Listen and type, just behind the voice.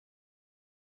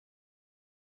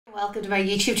Welcome to my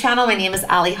YouTube channel. My name is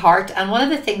Ali Hart, and one of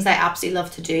the things I absolutely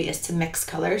love to do is to mix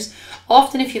colours.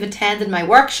 Often if you've attended my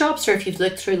workshops or if you've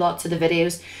looked through lots of the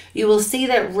videos, you will see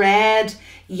that red,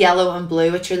 yellow and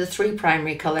blue, which are the three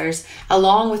primary colours,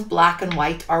 along with black and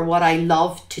white, are what I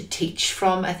love to teach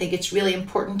from. I think it's really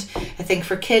important. I think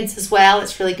for kids as well,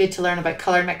 it's really good to learn about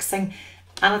colour mixing.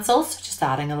 And it's also just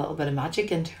adding a little bit of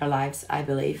magic into our lives, I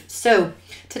believe. So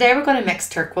today we're going to mix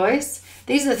turquoise.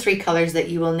 These are the three colours that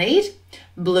you will need: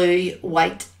 blue,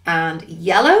 white and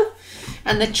yellow.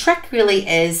 And the trick really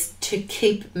is to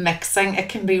keep mixing. It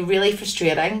can be really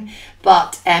frustrating,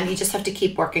 but you just have to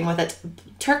keep working with it.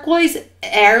 Turquoise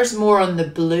airs more on the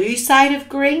blue side of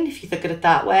green, if you look at it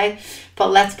that way. But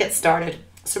let's get started.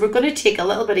 So we're going to take a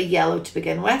little bit of yellow to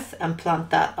begin with and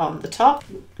plant that on the top.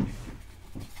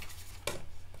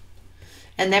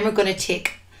 And then we're going to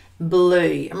take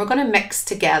blue and we're going to mix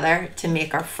together to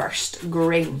make our first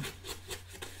green.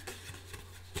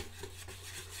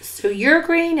 So your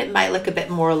green, it might look a bit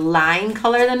more lime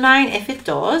colour than mine. If it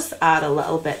does, add a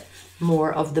little bit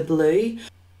more of the blue.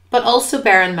 But also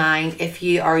bear in mind, if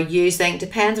you are using,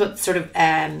 depends what sort of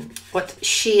what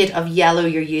shade of yellow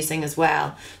you're using as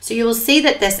well. So you will see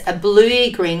that this a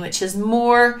bluey green, which is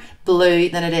more blue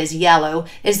than it is yellow,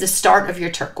 is the start of your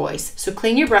turquoise. So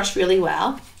clean your brush really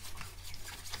well.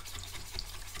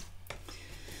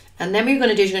 And then what you're going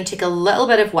to do is you're going to take a little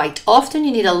bit of white. Often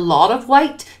you need a lot of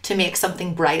white to make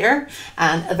something brighter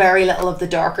and a very little of the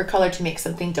darker colour to make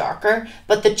something darker.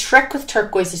 But the trick with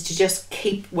turquoise is to just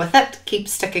keep with it, keep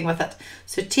sticking with it.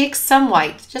 So take some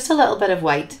white, just a little bit of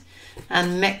white,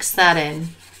 and mix that in.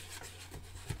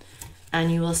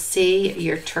 And you will see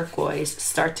your turquoise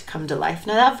start to come to life.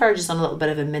 Now that verges on a little bit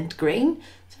of a mint green.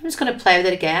 So I'm just going to play with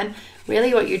it again.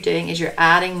 Really what you're doing is you're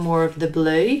adding more of the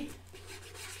blue.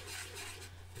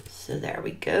 So there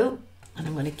we go. And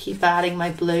I'm going to keep adding my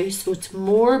blue. So it's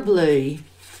more blue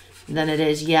than it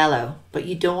is yellow. But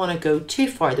you don't want to go too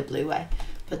far the blue way.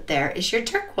 But there is your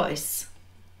turquoise.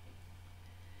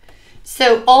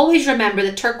 So always remember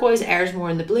that turquoise airs more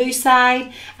on the blue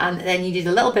side. And then you need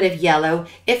a little bit of yellow.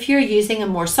 If you're using a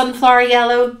more sunflower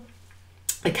yellow,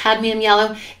 a cadmium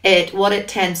yellow, what it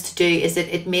tends to do is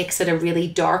it makes it a really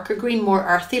darker green, more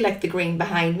earthy, like the green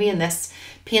behind me in this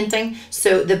painting.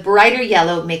 So the brighter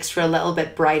yellow makes for a little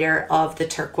bit brighter of the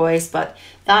turquoise, but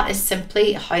that is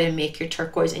simply how to make your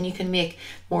turquoise. And you can make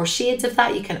more shades of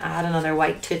that. You can add another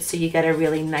white to it so you get a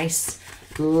really nice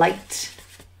light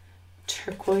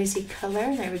turquoisey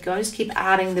color. There we go. Just keep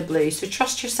adding the blue. So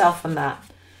trust yourself on that.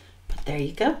 But there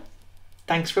you go.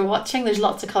 Thanks for watching. There's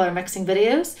lots of colour mixing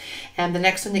videos, and the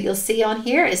next one that you'll see on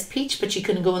here is peach, but you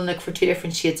can go and look for 2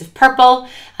 different shades of purple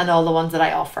and all the ones that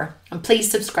I offer. And please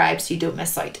subscribe so you don't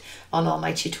miss out on all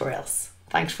my tutorials.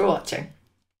 Thanks for watching.